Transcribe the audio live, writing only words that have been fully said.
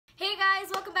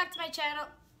back to my channel.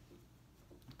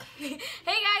 Hey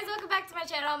guys, welcome back to my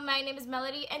channel. My name is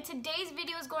Melody, and today's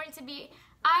video is going to be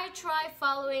I try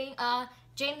following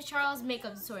James Charles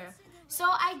makeup tutorial. So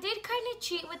I did kind of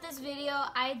cheat with this video.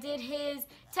 I did his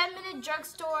 10-minute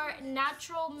drugstore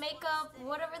natural makeup,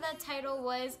 whatever that title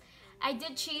was. I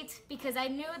did cheat because I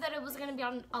knew that it was going to be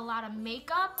on a lot of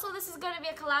makeup. So this is going to be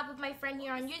a collab with my friend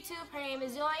here on YouTube. Her name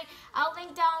is Johan. I'll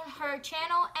link down her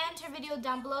channel and her video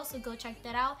down below, so go check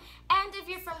that out. And if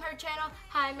you're from her channel,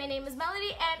 hi, my name is Melody,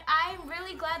 and I'm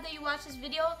really glad that you watched this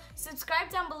video.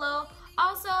 Subscribe down below.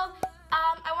 Also,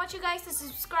 I want you guys to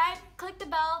subscribe, click the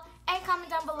bell, and comment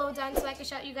down below so I can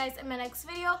shout you guys in my next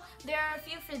video. There are a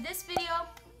few for this video.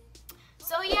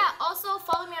 So yeah, also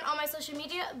follow me on all my social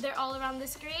media. They're all around the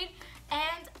screen.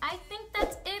 And I think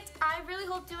that's it. I really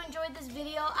hope you enjoyed this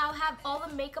video. I'll have all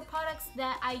the makeup products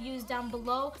that I use down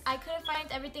below. I couldn't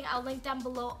find everything. I'll link down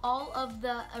below all of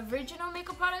the original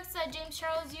makeup products that James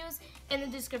Charles used in the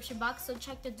description box. So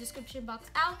check the description box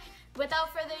out.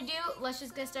 Without further ado, let's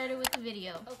just get started with the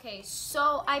video. Okay,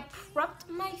 so I prepped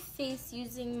my face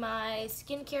using my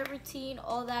skincare routine,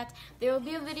 all that. There will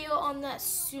be a video on that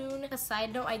soon. A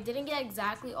side note, I didn't get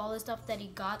exactly all the stuff that he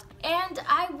got. And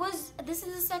this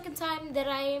is the second time that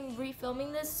I am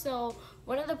refilming this. So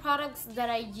one of the products that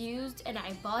I used and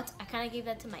I bought, I kind of gave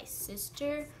that to my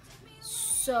sister.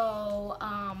 So,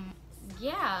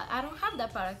 yeah, I don't have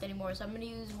that product anymore. So I'm going to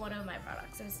use one of my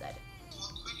products instead.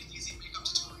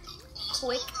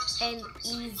 Quick and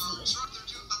easy.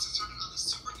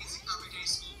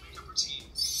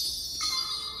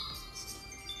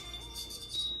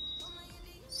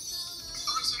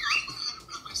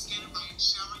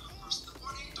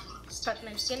 Start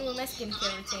my skin with my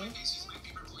skincare routine.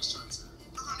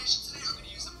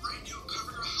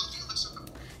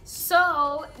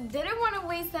 So, didn't want to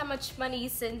waste that much money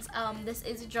since this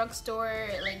is a drugstore,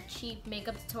 like cheap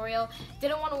makeup tutorial.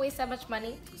 Didn't want to waste that much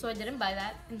money, so I didn't buy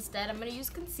that. Instead, I'm going to use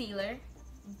concealer.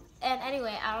 And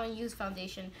anyway, I don't use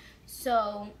foundation,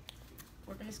 so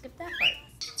we're going to skip that part.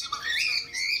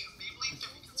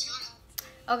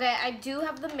 Okay, I do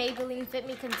have the Maybelline Fit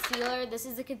Me Concealer. This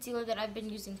is the concealer that I've been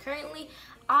using currently.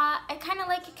 I kind of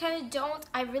like it, kind of don't.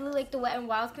 I really like the Wet n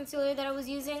Wild concealer that I was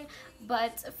using,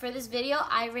 but for this video,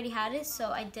 I already had it, so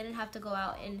I didn't have to go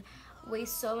out and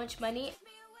waste so much money.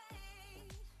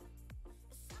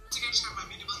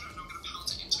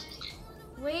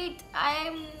 Wait,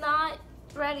 I'm not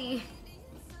ready.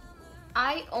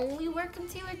 I only wear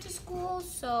concealer to school,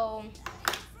 so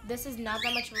this is not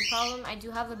that much of a problem. I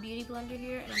do have a beauty blender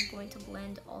here, and I'm going to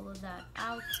blend all of that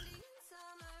out.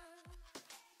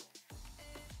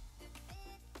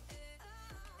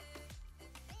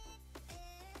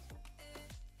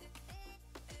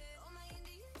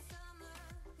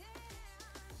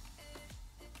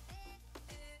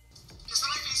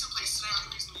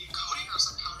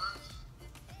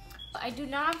 I do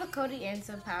not have a coating and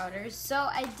some powders, so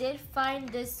I did find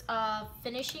this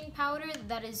finishing powder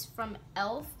that is from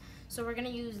e.l.f. So we're gonna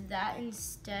use that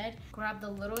instead. Grab the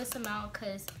littlest amount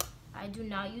because I do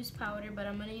not use powder, but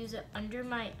I'm gonna use it under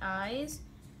my eyes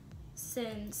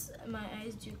since my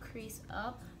eyes do crease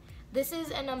up. This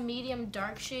is in a medium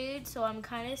dark shade, so I'm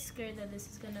kind of scared that this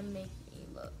is gonna make me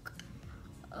look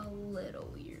a little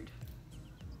weird.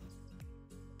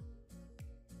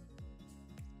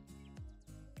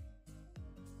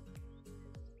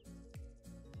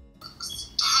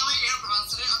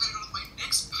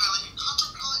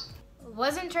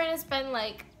 Wasn't trying to spend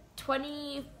like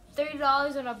 $20,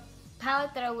 $30 on a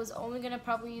palette that I was only gonna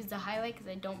probably use the highlight because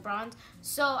I don't bronze.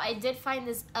 So I did find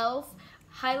this e.l.f.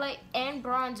 highlight and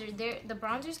bronzer. The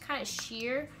bronzer's kind of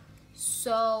sheer,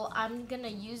 so I'm gonna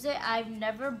use it. I've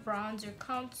never bronzed or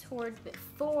contoured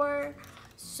before,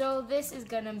 so this is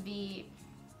gonna be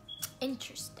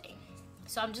interesting.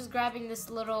 So I'm just grabbing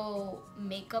this little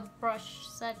makeup brush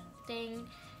set thing,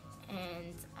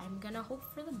 and I'm gonna hope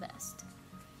for the best.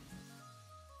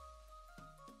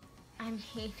 I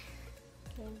mean,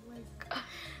 oh my god.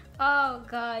 Oh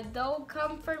god, don't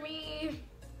come for me.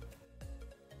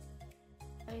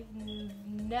 I've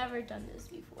never done this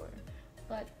before,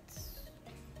 but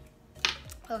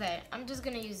okay, I'm just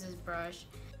gonna use this brush.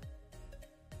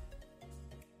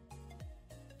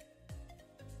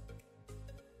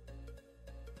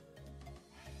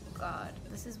 God,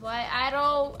 this is why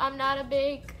I'm not a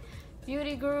big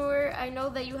beauty guru. I know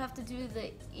that you have to do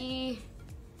the E3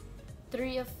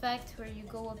 effect where you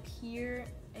go up here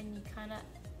and you kind of,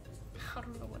 I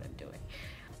don't know what I'm doing.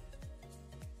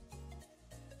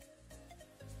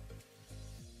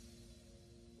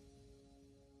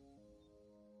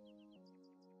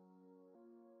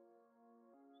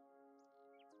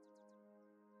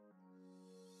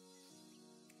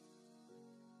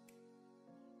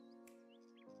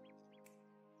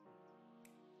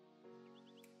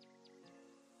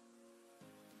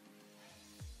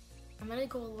 gonna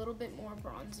go a little bit more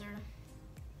bronzer.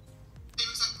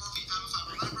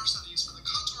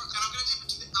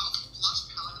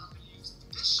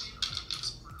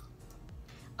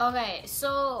 Okay,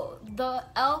 so the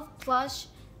e.l.f. blush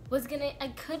was gonna, I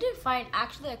couldn't find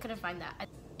that.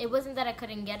 It wasn't that I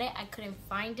couldn't get it, I couldn't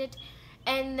find it.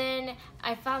 And then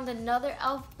I found another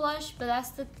e.l.f. blush, but that's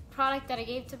the product that I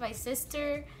gave to my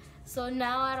sister. So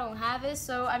now I don't have it,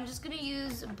 so I'm just gonna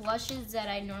use blushes that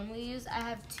I normally use. I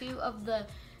have 2 of the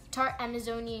Tarte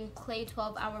Amazonian Clay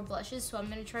 12-Hour blushes, so I'm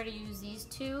gonna try to use these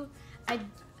 2.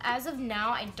 As of now,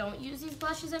 I don't use these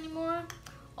blushes anymore,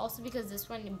 also because this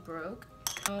one broke.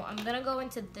 So I'm gonna go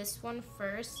into this one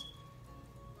first.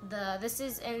 This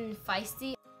is in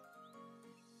Feisty.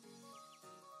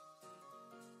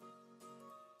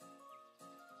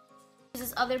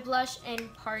 This other blush in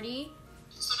Party.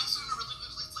 So next we're gonna really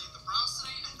quickly play the brows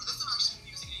today, and for this I'm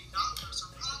actually using a non-mercer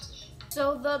product. So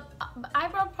the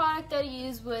eyebrow product that I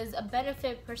used was a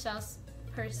Benefit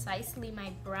Precisely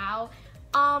My Brow.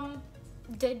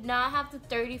 Did not have the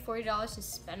 $30-40 to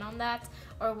spend on that,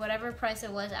 or whatever price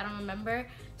it was, I don't remember.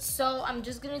 So I'm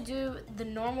just gonna do the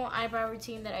normal eyebrow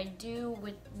routine that I do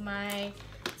with my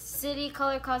City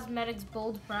Color Cosmetics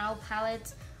Bold Brow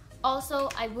Palette. Also,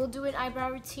 I will do an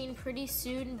eyebrow routine pretty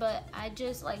soon, but I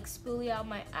just like spoolie out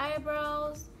my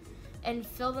eyebrows and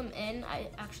fill them in. I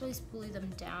actually spoolie them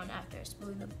down after I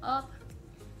spoolie them up,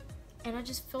 and I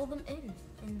just fill them in,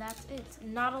 and that's it.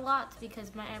 Not a lot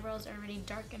because my eyebrows are already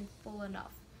dark and full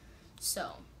enough.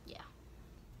 So, yeah.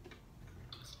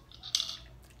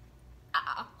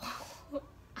 Ow.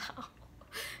 Ow.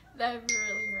 That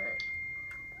really hurt.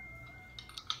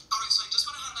 Alright, so I just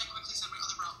went ahead and I quickly set my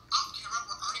other brow off camera.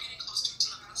 We're already getting close to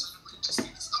 10 minutes, so I'm going to just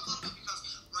speed this up a little bit because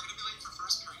we're going to be late for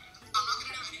first period. I'm not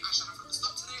going to do any eyeshadow for this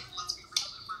look today. Let's be real,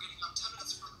 if we're getting up 10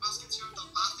 minutes before the bus gets here, the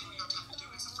last thing we have time to do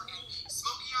is for getting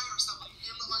smoky eye or something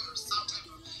in the eye or some type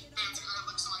of fancy eye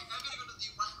look. So I am going to go to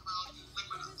the Wet n Wild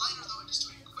liquid liner though and just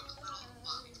do a quick little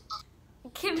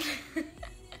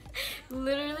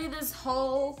Literally this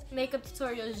whole makeup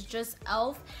tutorial is just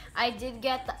e.l.f. I did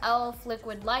get the e.l.f.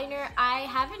 liquid liner. I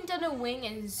haven't done a wing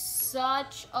in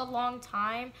such a long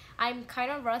time. I'm kind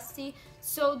of rusty,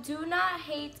 so do not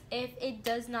hate if it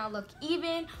does not look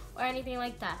even or anything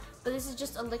like that. But this is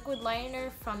just a liquid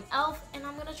liner from e.l.f. and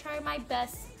I'm gonna try my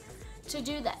best to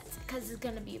do that because it's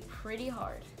gonna be pretty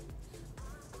hard.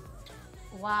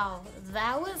 Wow,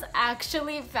 that was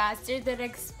actually faster than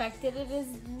expected. It is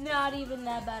not even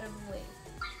that bad of a wing.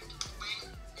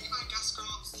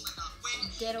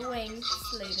 Get a wing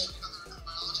slated.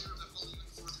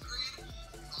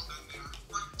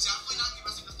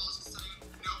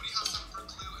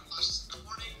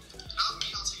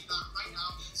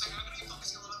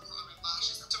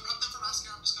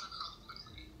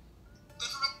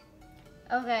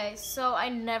 Okay, so I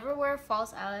never wear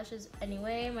false eyelashes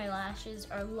anyway. My lashes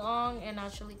are long and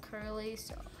actually curly,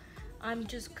 so I'm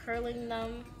just curling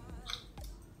them.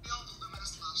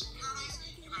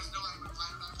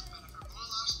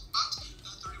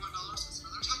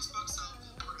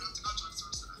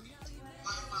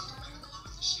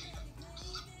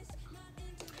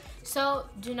 So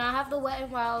do not have the Wet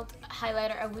n Wild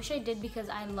highlighter. I wish I did because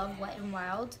I love Wet n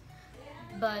Wild.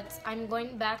 But I'm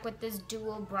going back with this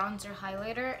dual bronzer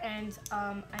highlighter, and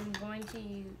I'm going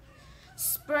to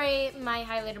spray my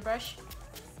highlighter brush.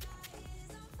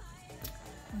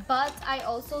 But I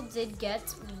also did get,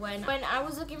 when I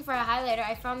was looking for a highlighter,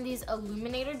 I found these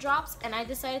illuminator drops, and I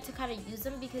decided to kind of use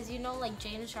them because, you know, like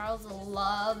James Charles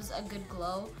loves a good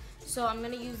glow. So I'm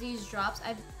going to use these drops.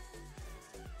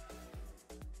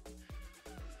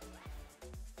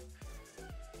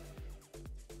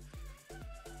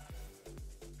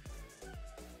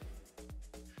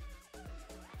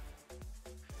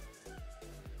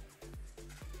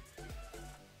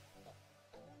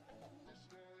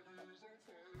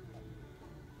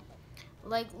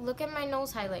 Like, look at my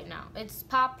nose highlight now. It's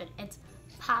popping. It's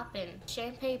popping.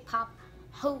 Champagne pop.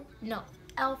 Ho, no.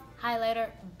 e.l.f.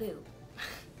 highlighter. Boo.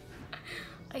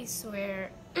 I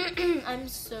swear. I'm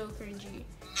so cringy.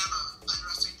 Never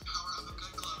underestimate the power of a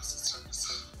good glow,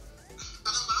 sisters. And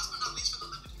then last but not least for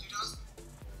the lip and doodles.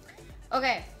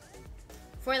 Okay.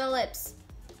 For the lips.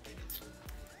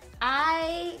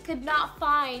 I could not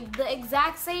find the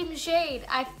exact same shade.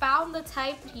 I found the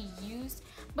type he used,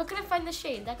 but couldn't find the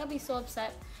shade. That got me so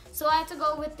upset. So I had to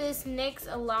go with this NYX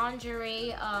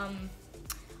Lingerie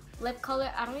lip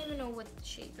color. I don't even know what the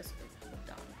shade this is. Hold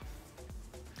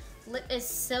on. Lip is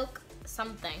Silk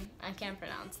something. I can't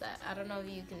pronounce that. I don't know if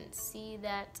you can see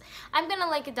that. I'm gonna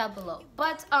link it down below.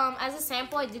 But as a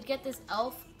sample, I did get this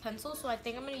e.l.f. pencil, so I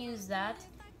think I'm gonna use that.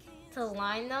 to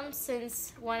line them,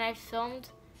 since when I filmed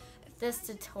this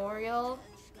tutorial,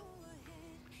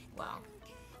 wow,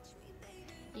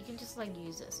 you can just like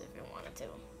use this if you wanted to.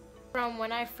 From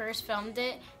when I first filmed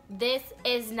it, this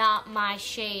is not my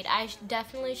shade. I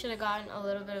definitely should have gotten a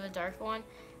little bit of a darker one.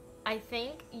 I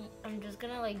think I'm just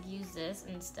gonna like use this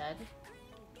instead.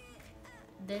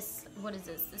 This, what is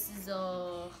this? This is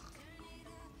a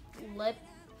lip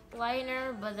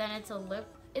liner, but then it's a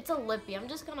lippy. I'm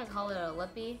just gonna call it a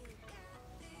lippy.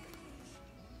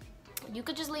 You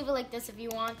could just leave it like this if you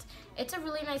want. It's a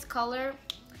really nice color.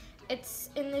 It's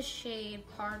in the shade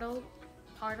Pardaline,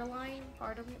 I don't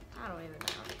even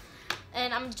know.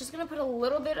 And I'm just gonna put a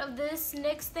little bit of this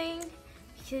NYX thing,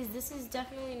 because this is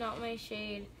definitely not my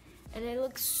shade. And it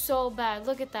looks so bad.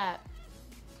 Look at that.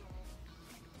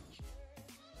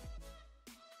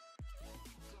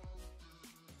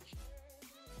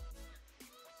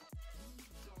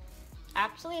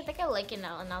 Actually, I think I like it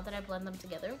now that I blend them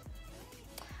together.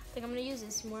 I think I'm gonna use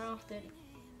this more often.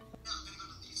 Now I'm gonna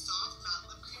go to the soft matte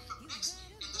lip cream from NYX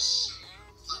in the shade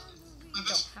London. I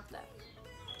don't have that.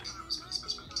 I was gonna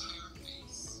spray my entire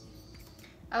face.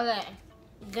 Okay,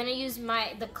 I'm gonna use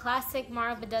the classic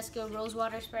Mara Badescu rose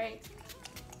water spray.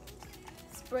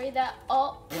 Spray that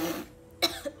all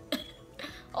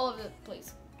over the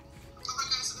place. Alright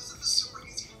guys, so this is the super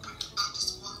easy and quick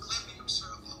just Wallgren makeup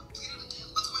tutorial all completed.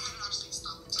 Let's go ahead and actually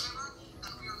stop the timer,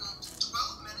 and we are now to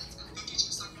 12 minutes and 52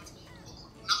 seconds. Oh,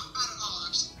 not bad at all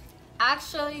actually.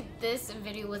 Actually, this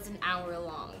video was an hour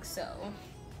long, so.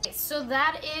 So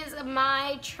that is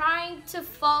my trying to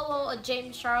follow a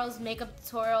James Charles makeup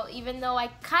tutorial, even though I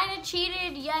kind of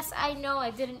cheated. Yes, I know I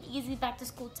did an easy back to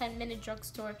school 10-minute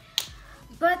drugstore,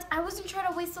 but I wasn't trying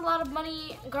to waste a lot of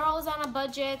money. Girl was on a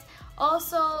budget.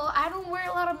 Also, I don't wear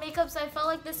a lot of makeup, so I felt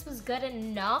like this was good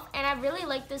enough, and I really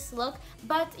like this look.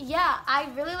 But yeah, I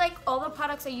really like all the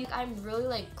products I use. I'm really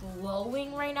like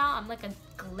glowing right now. I'm like a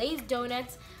glazed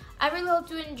donut. I really hope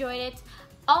you enjoyed it.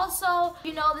 Also,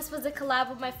 you know, this was a collab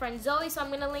with my friend Zoe, so I'm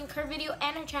going to link her video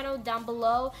and her channel down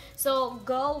below. So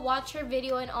go watch her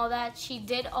video and all that. She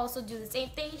did also do the same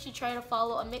thing. She tried to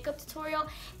follow a makeup tutorial.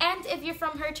 And if you're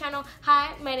from her channel,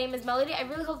 hi, my name is Melody. I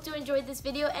really hope you enjoyed this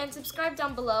video, and subscribe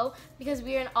down below because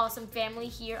we are an awesome family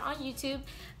here on YouTube.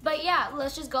 But yeah,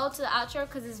 let's just go to the outro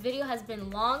because this video has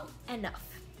been long enough.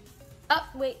 Oh,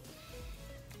 wait.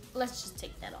 Let's just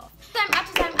take that off.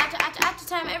 After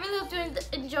time, I really hope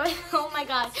you enjoy. Oh my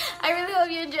god. I really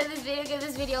hope you enjoyed this video. Give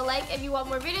this video a like if you want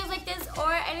more videos like this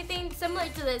or anything similar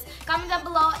to this. Comment down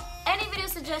below any video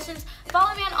suggestions.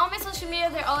 Follow me on all my social media.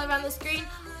 They're all around the screen.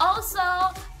 Also,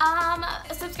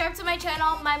 subscribe to my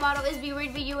channel. My motto is be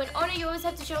weird, be you, and own it. You always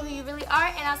have to show who you really are.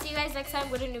 And I'll see you guys next time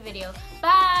with a new video.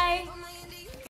 Bye!